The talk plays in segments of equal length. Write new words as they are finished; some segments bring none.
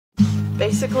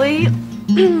basically,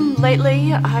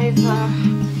 lately I've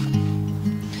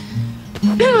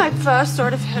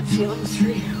sort of had feelings for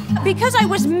you. Because I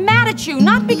was mad at you,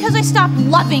 not because I stopped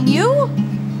loving you.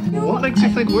 What makes you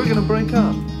think we're gonna break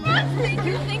up?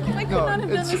 You think I could not have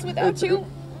done this without you?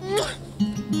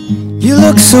 You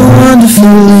look so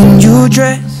wonderful in your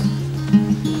dress.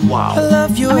 Wow. I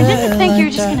love your I mean, didn't hair think you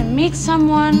were like just that. gonna meet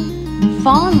someone,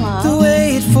 fall in love. The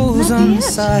way it falls That'd on be the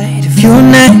it. side of your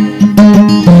neck,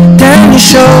 down your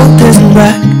shoulders and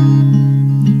back.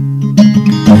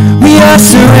 We are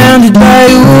surrounded by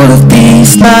all of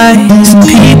these lies and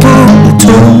people that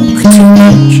talk too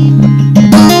much.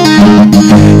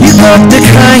 You got the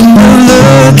kind of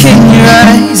look in your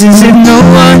eyes as if no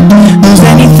one knows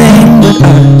anything but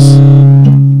us.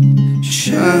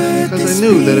 Because I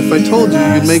knew that if I told you,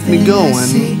 you'd make me go,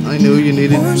 and I knew you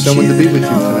needed someone to be with you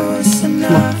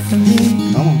tonight.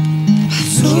 Come on.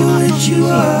 Come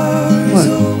on. What?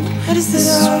 That is the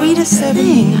sweetest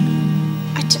thing.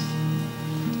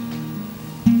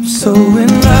 So in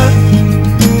love,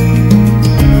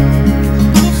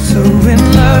 so in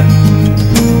love,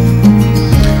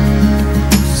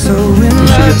 so in You should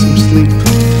love, get some sleep.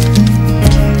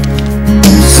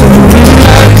 so in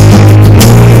love.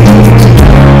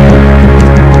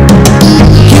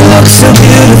 You look so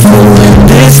beautiful in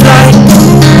this light,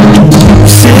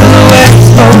 silhouette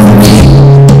of me.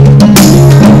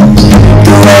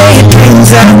 The way it brings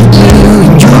out the blue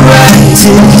in your eyes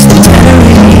is the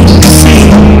Tenerife Sea.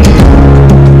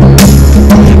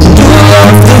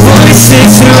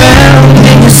 Voices around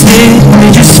in your skin, they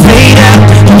just fade out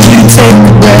when you take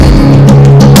a breath.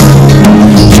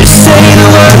 Just say the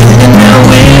word and I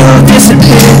will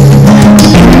disappear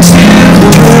into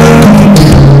the world.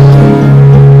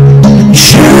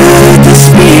 Should this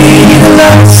be the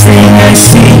last thing I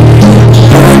see,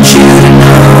 I want you to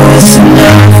know it's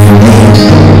enough for me.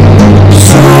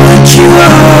 So what you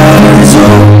are is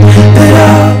all that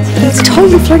I'll He's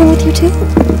totally flirting with you too.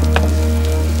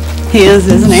 He is,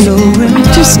 isn't he? So in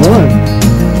love. What?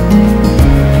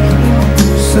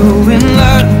 So in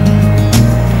love,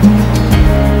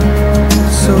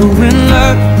 so in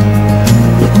love,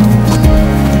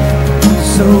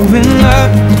 so in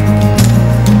love.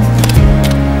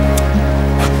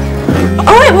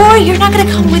 Oh wait, Roy, you're not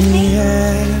gonna come with me?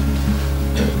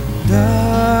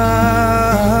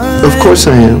 Of course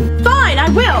I am. Fine, I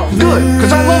will. Good,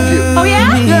 because I love you. Oh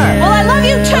yeah? Yeah. Well, I love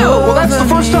you too. Well, that's the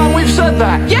first time we've said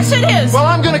that. Yes, it is. Well,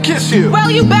 I'm gonna kiss you. Well,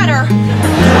 you better.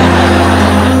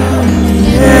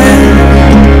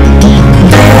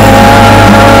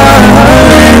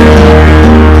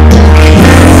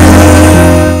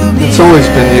 It's always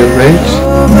been you, Rach.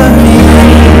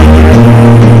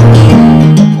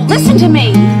 Listen to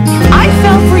me. I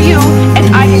fell for you, and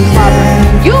I get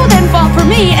clobbered. You then fall for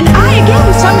me, and I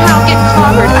again somehow get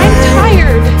clobbered. I'm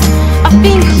tired of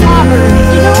being clobbered.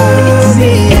 You know,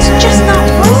 it's just not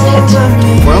worth it.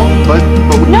 Well, but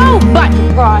No, but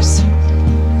Ross,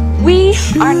 we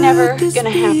are never gonna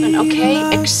happen. Okay,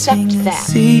 accept that.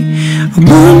 See, I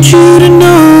want you to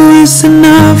know it's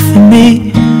enough for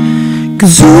me.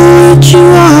 'Cause all that you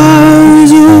are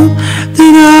is all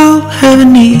that I'll ever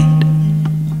need.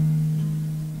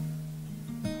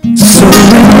 So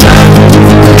in love,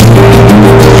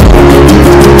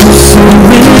 so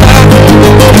in love,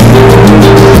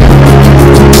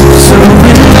 so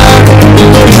in love,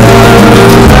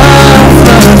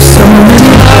 love, so in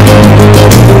love.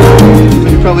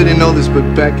 you probably didn't know this, but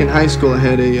back in high school I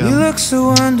had You a look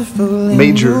so wonderful in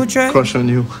major your dress. crush on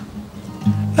you.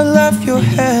 I love your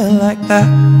hair like that.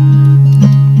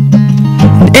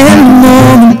 And in the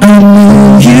moment I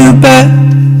knew you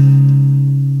better.